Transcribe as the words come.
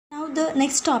the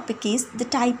next topic is the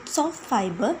types of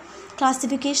fiber,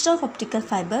 classification of optical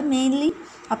fiber. Mainly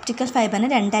optical fiber ne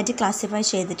rendayitte classify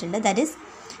cheyidittunde, that is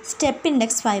step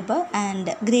index fiber and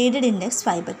graded index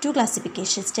fiber. Two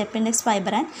classifications, step index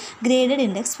fiber and graded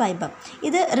index fiber.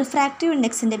 ഇത് refractive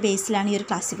ഇൻഡെക്സിൻ്റെ ബേസിലാണ് ഈ ഒരു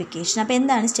classification. അപ്പോൾ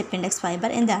എന്താണ് step index fibre,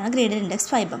 എന്താണ് graded index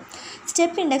fibre?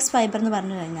 Step index fibre എന്ന്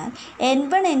പറഞ്ഞു കഴിഞ്ഞാൽ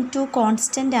N1 N2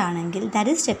 കോൺസ്റ്റൻ്റ് ആണെങ്കിൽ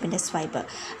that is step index fibre.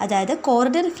 അതായത്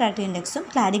കോറിൻ്റെ റിഫ്രാക്റ്റീവ് ഇൻഡെക്സും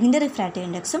ക്ലാഡിങ്ങിൻ്റെ റിഫ്രാക്റ്റീവ്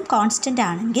ഇൻഡെക്സും കോൺസ്റ്റൻ്റ്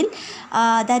ആണെങ്കിൽ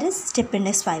that is step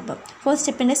index fibre. Four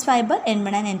step index fibre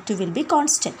N1 and N2 will be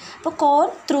constant. അപ്പോൾ core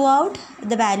through out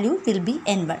the value will be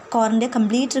N1. കോറിൻ്റെ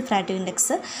complete refractive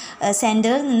index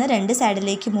സെൻറ്ററിൽ നിന്ന് രണ്ട്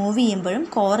സൈഡിലേക്ക് move ചെയ്യുമ്പോഴും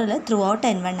കോറിൽ through out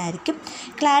N1 ആയിരിക്കും,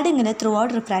 ക്ലാഡിങ്ങിൽ through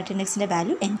out refractive ഇൻഡെക്സിൻ്റെ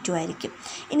value N2 ആയിരിക്കും.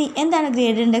 ഇനി എന്താണ്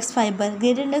graded index fibre?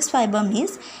 Graded index fibre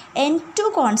means N2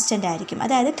 constant ആയിരിക്കും,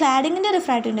 അതായത് ക്ലാഡിങ്ങിൻ്റെ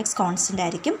റിഫ്രാക്റ്റീവ് ഇൻഡെക്സ് കോൺസ്റ്റൻ്റ്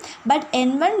ആയിരിക്കും, but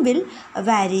N1 will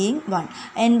varying 1.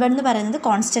 N1 എന്ന് പറയുന്നത്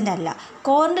കോൺസ്റ്റൻ്റ് അല്ല,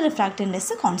 കോറിൻ്റെ റിഫ്രാക്റ്റീവ്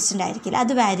ഇൻഡെക്സ് കോൺസ്റ്റൻ്റ് ആയിരിക്കില്ല,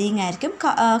 അത് വാരിയിങ് ആയിരിക്കും.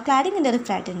 ക്ലാഡിങ്ങിൻ്റെ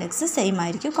റിഫ്രാക്റ്റീവ് ഇൻഡെക്സ് സെയിം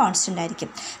ആയിരിക്കും, കോൺസ്റ്റൻ്റ്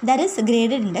ആയിരിക്കും. That is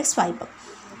graded index fibre.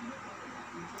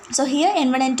 So here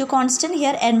N1 N2 constant,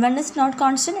 here N1 is not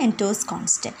constant, N2 is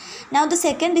constant. Now the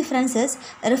second difference is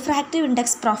refractive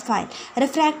index profile.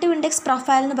 Refractive index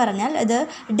profile എന്ന് പറഞ്ഞാൽ ഇത്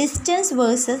distance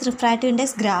versus refractive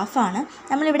index ഗ്രാഫാണ്.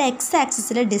 നമ്മളിവിടെ X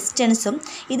ആക്സിസിൽ ഡിസ്റ്റൻസും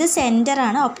ഇത്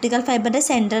സെൻറ്ററാണ്. Optical ഫൈബറിൻ്റെ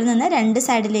സെൻറ്ററിൽ നിന്ന് രണ്ട്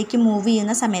സൈഡിലേക്ക് മൂവ്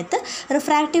ചെയ്യുന്ന സമയത്ത്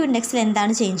റിഫ്രാക്റ്റീവ് ഇൻഡെക്സിൽ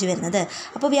എന്താണ് ചേഞ്ച് വരുന്നത്?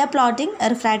 അപ്പോൾ V R plotting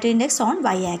refractive index on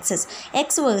Y axis.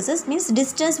 X versus means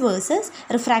distance versus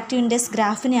refractive index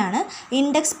ഗ്രാഫിനെയാണ്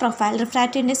index profile,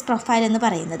 refractive index profile എന്ന്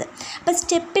പറയുന്നത്. അപ്പോൾ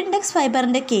സ്റ്റെപ്പ് ഇൻഡെക്സ്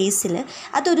ഫൈബറിൻ്റെ കേസിൽ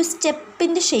അതൊരു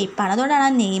സ്റ്റെപ്പിൻ്റെ ഷേപ്പാണ്, അതുകൊണ്ടാണ്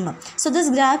ആ name. So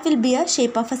this graph will be A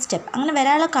shape of A step. അങ്ങനെ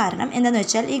വരാനുള്ള കാരണം എന്താണെന്ന്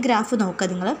വെച്ചാൽ ഈ ഗ്രാഫ് നോക്കുക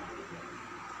നിങ്ങൾ.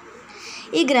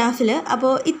 ഈ ഗ്രാഫിൽ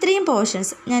അപ്പോൾ ഇത്രയും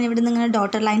പോർഷൻസ് ഞാനിവിടെ നിന്ന് ഇങ്ങനെ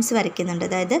ഡോട്ടർ ലൈൻസ് വരയ്ക്കുന്നുണ്ട്.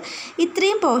 അതായത്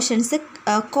ഇത്രയും പോർഷൻസ്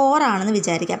കോറാണെന്ന്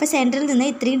വിചാരിക്കുക. അപ്പോൾ സെൻറ്ററിൽ നിന്ന്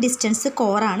ഇത്രയും ഡിസ്റ്റൻസ്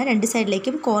കോറാണ്, രണ്ട്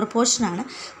സൈഡിലേക്കും കോർ പോർഷനാണ്.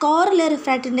 കോറിൽ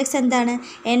റിഫ്രാക്റ്റീവ് ഇൻഡെക്സ് എന്താണ്?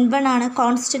 N1 ആണ്,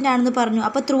 കോൺസ്റ്റൻ്റ് ആണെന്ന് പറഞ്ഞു.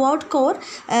 അപ്പോൾ through out core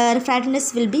refractive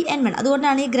index will be N1.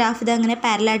 അതുകൊണ്ടാണ് ഈ ഗ്രാഫ് ഇത് അങ്ങനെ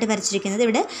പാരലായിട്ട് വരച്ചിരിക്കുന്നത്.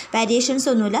 ഇവിടെ വേരിയേഷൻസ്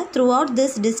ഒന്നുമില്ല. Through out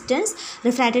this distance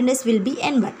refractive index will be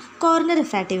N1, കോറിൻ്റെ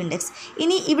refractive index.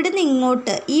 ഇനി ഇവിടെ നിന്ന്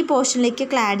ഇങ്ങോട്ട് ഈ പോർഷനിലേക്ക്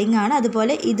ക്ലാഡിംഗ് ആണ്,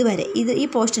 അതുപോലെ ഇതുവരെ ഈ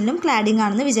പോർഷനിലും ക്ലാഡിംഗ്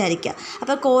ആണെന്ന് വിചാരിക്കുക.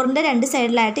 അപ്പോൾ കോറിൻ്റെ രണ്ട്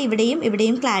സൈഡിലായിട്ട്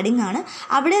ഇവിടെയും ക്ലാഡിംഗ് ആണ്.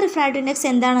 അവിടെ റിഫ്രാക്റ്റീവ് ഇൻഡെക്സ്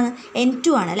എന്താണ്?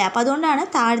 N2 ആണ് അല്ലേ? അപ്പോൾ അതുകൊണ്ടാണ്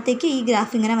താഴത്തേക്ക് ഈ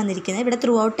ഗ്രാഫ് ഇങ്ങനെ വന്നിരിക്കുന്നത്. ഇവിടെ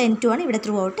ത്രൂ ഔട്ട് N2 ആണ്, ഇവിടെ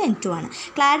ത്രൂ ഔട്ട് N2 ആണ്,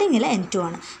 ക്ലാഡിങ്ങിൽ N2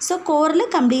 ആണ്. സോ കോറിൽ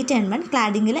കംപ്ലീറ്റ് N1,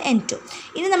 ക്ലാഡിങ്ങിൽ N2.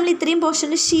 ഇനി നമ്മൾ ഇത്രയും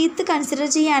പോർഷനിൽ ഷീത്ത് കൺസിഡർ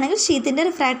ചെയ്യുകയാണെങ്കിൽ ഷീത്തിൻ്റെ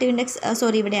റിഫ്രാക്റ്റീവ് ഇൻഡെക്സ്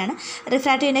ഇവിടെയാണ്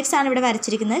റിഫ്രാക്റ്റീവ് ഇൻഡെക്സ് ആണ് ഇവിടെ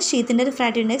വരച്ചിരിക്കുന്നത്. ഷീത്തിൻ്റെ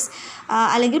റിഫ്രാക്റ്റീവ് ഇൻഡെക്സ്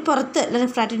അല്ലെങ്കിൽ പുറത്ത്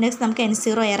റിഫ്രാക്റ്റീവ് ഇൻഡെക്സ് നമുക്ക്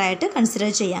N0 എയർ ആയിട്ട് കൺസിഡർ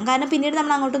ചെയ്യാം. കാരണം പിന്നീട്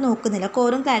നമ്മൾ അങ്ങോട്ട് നോക്കുന്നില്ല,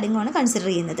 കോറും ക്ലാഡിങ്ങും ആണ് കൺസിഡർ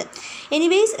ചെയ്യുന്നത്.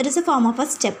 Anyways it is A form of A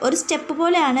step. ഒരു സ്റ്റെപ്പ്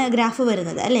പോലെയാണ് ഗ്രാഫ്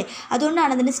വരുന്നത് അല്ലേ?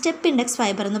 അതുകൊണ്ടാണ് അതിന് സ്റ്റെപ്പ് ഇൻഡെക്സ്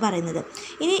ഫൈബർ എന്ന് പറയുന്നത്.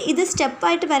 ഇനി ഇത്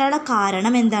സ്റ്റെപ്പായിട്ട് വരാനുള്ള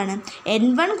കാരണം എന്താണ്?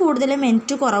 N1 കൂടുതലും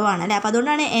N2 കുറവാണ് അല്ലേ? അപ്പോൾ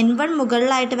അതുകൊണ്ടാണ് N1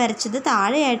 മുകളിലായിട്ട് വരച്ചത്,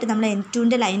 താഴെയായിട്ട് നമ്മൾ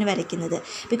N2ൻ്റെ ലൈൻ വരയ്ക്കുന്നത്.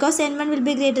 Because N1 will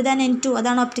be greater than N2.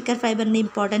 അതാണ് optical ഫൈബറിൻ്റെ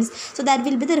importance. So that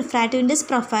will be the refractive index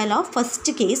profile of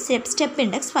first case step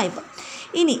index fibre.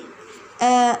 ഇനി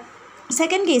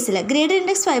സെക്കൻഡ് കേസിൽ ഗ്രേഡഡ്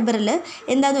ഇൻഡെക്സ് ഫൈബറിൽ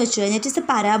എന്താണെന്ന് വെച്ച് കഴിഞ്ഞാൽ it is A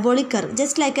parabolic curve,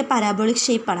 just like A parabolic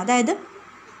ഷേപ്പാണ്. അതായത്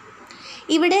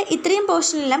ഇവിടെ ഇത്രയും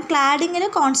പോർഷനെല്ലാം ക്ലാഡിങ്ങിൽ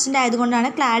കോൺസ്റ്റൻ്റ് ആയതുകൊണ്ടാണ്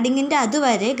ക്ലാഡിങ്ങിൻ്റെ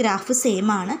അതുവരെ ഗ്രാഫ് സെയിം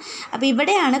ആണ്. അപ്പോൾ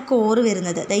ഇവിടെയാണ് കോറ്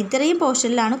വരുന്നത്, ഇത്രയും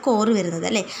പോർഷനിലാണ് കോറ് വരുന്നത്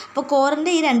അല്ലേ? അപ്പോൾ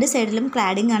കോറിൻ്റെ ഈ രണ്ട് സൈഡിലും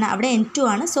ക്ലാഡിംഗ് ആണ്, അവിടെ N2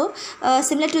 ആണ്. So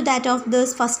similar to that of the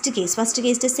first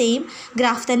കേസിൻ്റെ സെയിം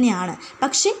ഗ്രാഫ് തന്നെയാണ്.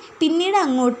 പക്ഷേ പിന്നീട്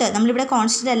അങ്ങോട്ട് നമ്മളിവിടെ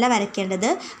കോൺസ്റ്റൻ്റ് അല്ല വരയ്ക്കേണ്ടത്.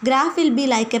 Graph will be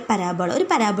like A parabola, ഒരു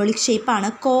പരാബോളിക് ഷേപ്പാണ്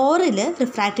കോറിൽ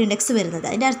റിഫ്രാക്റ്റീവ് ഇൻഡെക്സ് വരുന്നത്.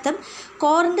 അതിൻ്റെ അർത്ഥം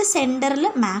കോറിൻ്റെ സെൻറ്ററിൽ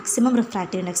മാക്സിമം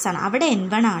റിഫ്രാക്റ്റീവ് ഇൻഡെക്സ് ആണ്, അവിടെ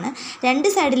N1 ആണ്. രണ്ട്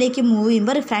സൈഡിലേക്ക് മൂവ്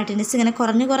ചെയ്യുമ്പോൾ റിഫ്രാക്റ്റീവ് ഇൻഡെക്സ് ഇങ്ങനെ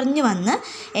കുറഞ്ഞ് വന്ന്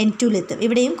N2ലെത്തും,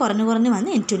 ഇവിടെയും കുറഞ്ഞ് വന്ന്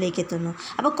N2ലേക്ക് എത്തുന്നു.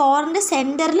 അപ്പോൾ കോറിൻ്റെ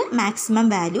സെൻറ്ററിൽ മാക്സിമം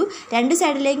വാല്യൂ, രണ്ട്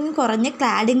സൈഡിലേക്കും കുറഞ്ഞ്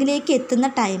ക്ലാഡിങ്ങിലേക്ക് എത്തുന്ന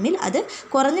ടൈമിൽ അത്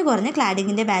കുറഞ്ഞ്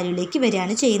ക്ലാഡിങ്ങിൻ്റെ വാല്യൂയിലേക്ക്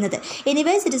വരികയാണ് ചെയ്യുന്നത്.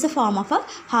 Anyways it is A form of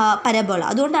A പരബോള.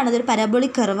 അതുകൊണ്ടാണ് അതൊരു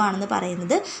പരബോളിക് കർവ് ആണെന്ന്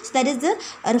പറയുന്നത്. So that is the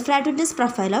refractive index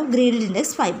profile of graded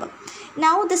index fibre.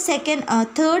 Now the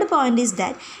third point is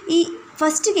that ഈ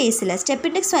ഫസ്റ്റ് കേസിൽ സ്റ്റെപ്പ്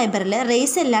ഇൻഡെക്സ് ഫൈബറിൽ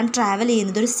റേസ് എല്ലാം ട്രാവൽ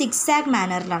ചെയ്യുന്നത് ഒരു സിക്സാഗ്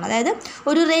മാനറിലാണ്. അതായത്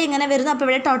ഒരു റേ ഇങ്ങനെ വരുന്നു, അപ്പോൾ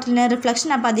ഇവിടെ ടോട്ടലിനെ റിഫ്ലക്ഷൻ,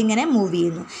 അപ്പോൾ അതിങ്ങനെ മൂവ്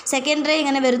ചെയ്യുന്നു. സെക്കൻഡ് റേ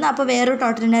ഇങ്ങനെ വരുന്നു, അപ്പോൾ വേറൊരു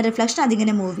ടോട്ടലിനെ റിഫ്ലക്ഷൻ,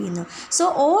 അതിങ്ങനെ മൂവ് ചെയ്യുന്നു. So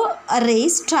whole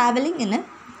raise travelling in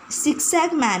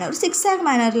zigzag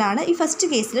മാനറിലാണ് ഈ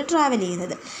ഫസ്റ്റ് കേസിൽ ട്രാവൽ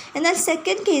ചെയ്യുന്നത്. എന്നാൽ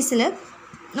സെക്കൻഡ് കേസിൽ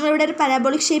നമ്മളിവിടെ ഒരു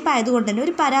പരാബോളിക് ഷേപ്പ് ആയതുകൊണ്ട് തന്നെ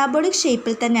ഒരു പരാബോളിക്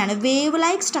ഷേപ്പിൽ തന്നെയാണ്, വേവ്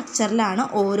ലൈക്ക് സ്ട്രക്ചറിലാണ്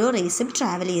ഓരോ റേസും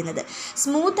ട്രാവൽ ചെയ്യുന്നത്.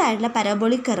 സ്മൂത്ത് ആയിട്ടുള്ള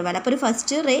പരാബോളിക് കർവല്ല. അപ്പോൾ ഒരു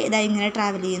ഫസ്റ്റ് റേ ഇതാ ഇങ്ങനെ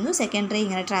ട്രാവൽ ചെയ്യുന്നു, സെക്കൻഡ് റേ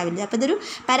ഇങ്ങനെ ട്രാവൽ ചെയ്യുന്നു. അപ്പോൾ ഇതൊരു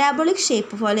പരാബോളിക്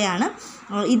ഷേപ്പ് പോലെയാണ്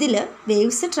ഇതിൽ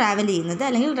വേവ്സ് ട്രാവൽ ചെയ്യുന്നത്,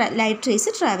 അല്ലെങ്കിൽ ലൈറ്റ്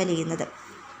റേസ് ട്രാവൽ ചെയ്യുന്നത്.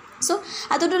 സോ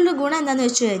അതുകൊണ്ടുള്ള ഗുണം എന്താണെന്ന്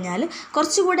വെച്ച് കഴിഞ്ഞാൽ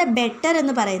കുറച്ചുകൂടെ ബെറ്റർ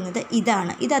എന്ന് പറയുന്നത്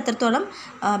ഇതാണ്. ഇത് അത്രത്തോളം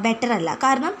ബെറ്റർ അല്ല.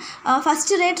 കാരണം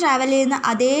ഫസ്റ്റ് റേ ട്രാവൽ ചെയ്യുന്ന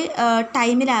അതേ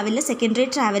ടൈമിലാവില്ല സെക്കൻഡ് റേ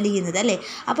ട്രാവൽ ചെയ്യുന്നത് അല്ലേ.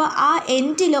 അപ്പോൾ ആ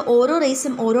എൻഡിൽ ഓരോ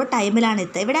റേസും ഓരോ ടൈമിലാണ്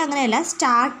എത്തുക. ഇവിടെ അങ്ങനെയല്ല,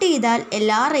 സ്റ്റാർട്ട് ചെയ്താൽ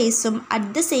എല്ലാ റേസും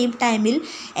അറ്റ് ദ സെയിം ടൈമിൽ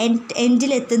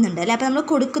എൻഡിൽ എത്തുന്നുണ്ട് അല്ലേ. അപ്പോൾ നമ്മൾ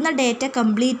കൊടുക്കുന്ന ഡേറ്റ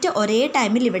കംപ്ലീറ്റ് ഒരേ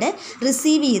ടൈമിൽ ഇവിടെ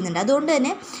റിസീവ് ചെയ്യുന്നുണ്ട്. അതുകൊണ്ട്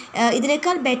തന്നെ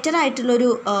ഇതിനേക്കാൾ ബെറ്റർ ആയിട്ടുള്ളൊരു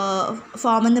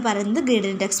ഫോം എന്ന് പറയുന്നത്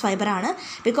graded index ഫൈബറാണ്.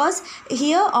 Because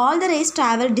here all the race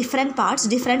travel different parts,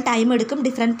 different time എടുക്കും,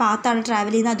 ഡിഫറെൻറ്റ് പാത്താണ്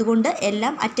ട്രാവൽ ചെയ്യുന്നത്. അതുകൊണ്ട്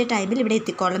എല്ലാം അറ്റ് എ ടൈമിൽ ഇവിടെ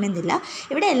എത്തിക്കൊള്ളണമെന്നില്ല.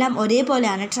 ഇവിടെ എല്ലാം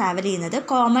ഒരേപോലെയാണ് ട്രാവൽ ചെയ്യുന്നത്.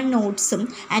 കോമൺ നോഡ്സും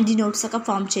ആൻറ്റി നോഡ്സൊക്കെ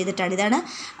ഫോം ചെയ്തിട്ടാണ്. ഇതാണ്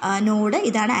നോഡ്,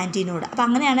 ഇതാണ് ആൻറ്റി നോഡ്. അപ്പോൾ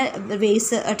അങ്ങനെയാണ്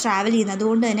വേസ് ട്രാവൽ ചെയ്യുന്നത്.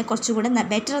 അതുകൊണ്ട് തന്നെ കുറച്ചുകൂടെ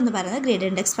ബെറ്റർ എന്ന് പറയുന്നത് ഗ്രേഡഡ്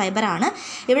ഇൻഡെക്സ് ഫൈബറാണ്.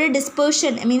 ഇവിടെ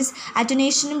ഡിസ്പേർഷൻ മീൻസ്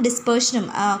അറ്റനേഷനും ഡിസ്പേർഷനും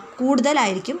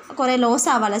കൂടുതലായിരിക്കും, കുറേ ലോസ്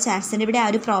ആവാനുള്ള ചാൻസ് ഉണ്ട്. ഇവിടെ ആ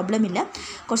ഒരു പ്രോബ്ലം ഇല്ല.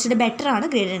 കുറച്ചുകൂടെ ബെറ്ററാണ്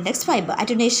ഗ്രേഡഡ് ഇൻഡെക്സ് ഫൈബർ.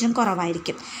 അറ്റനേഷനും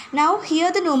കുറവായിരിക്കും. Now here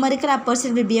the numerical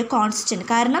aperture will be a constant.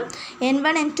 കാരണം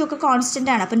n1 n2 ഒക്കെ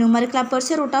കോൺസ്റ്റൻ്റ് ആണ്. അപ്പോൾ numerical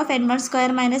aperture root of n1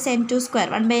 square minus n2 square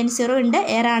 1/n0 ഉണ്ട്.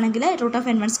 എയർ ആണെങ്കിൽ root of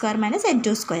n1 square minus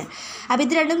n2 square. അപ്പോൾ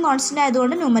ഇത് രണ്ടും കോൺസ്റ്റൻ്റ്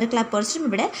ആയതുകൊണ്ട് numerical aperture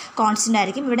ഇവിടെ കോൺസ്റ്റൻ്റ്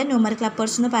ആയിരിക്കും. ഇവിടെ numerical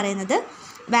aperture എന്ന് പറയുന്നത്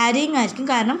വാരിയിങ് ആയിരിക്കും.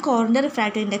 കാരണം കോറിൻ്റെ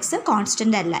റിഫ്രാക്റ്റീവ് ഇൻഡെക്സ്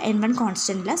കോൺസ്റ്റൻ്റ് അല്ല, n1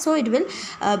 കോൺസ്റ്റൻ്റ് അല്ല. So it will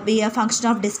be A function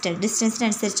of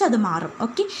ഡിസ്റ്റൻസിനനുസരിച്ച് അത് മാറും.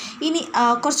 ഓക്കെ, ഇനി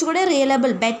കുറച്ചുകൂടെ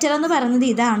റിയലബിൾ ബെറ്റർ എന്ന് പറയുന്നത്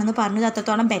ഇതാണെന്ന് പറഞ്ഞത്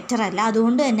അത്രത്തോളം ബെറ്റർ അല്ല.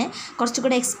 അതുകൊണ്ട് തന്നെ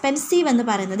കുറച്ചുകൂടെ എക്സ്പെൻസീവ് എന്ന്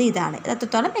പറയുന്നത് ഇതാണ്. ഇത്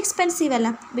അത്രത്തോളം എക്സ്പെൻസീവ്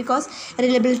അല്ല. ബിക്കോസ്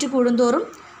റിലയബിലിറ്റി കൂടുന്തോറും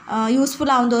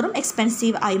യൂസ്ഫുൾ ആവുന്തോറും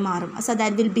എക്സ്പെൻസീവ് ആയി മാറും. So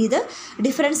that will be the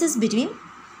differences between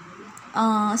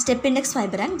step index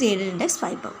fibre and graded index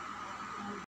fibre.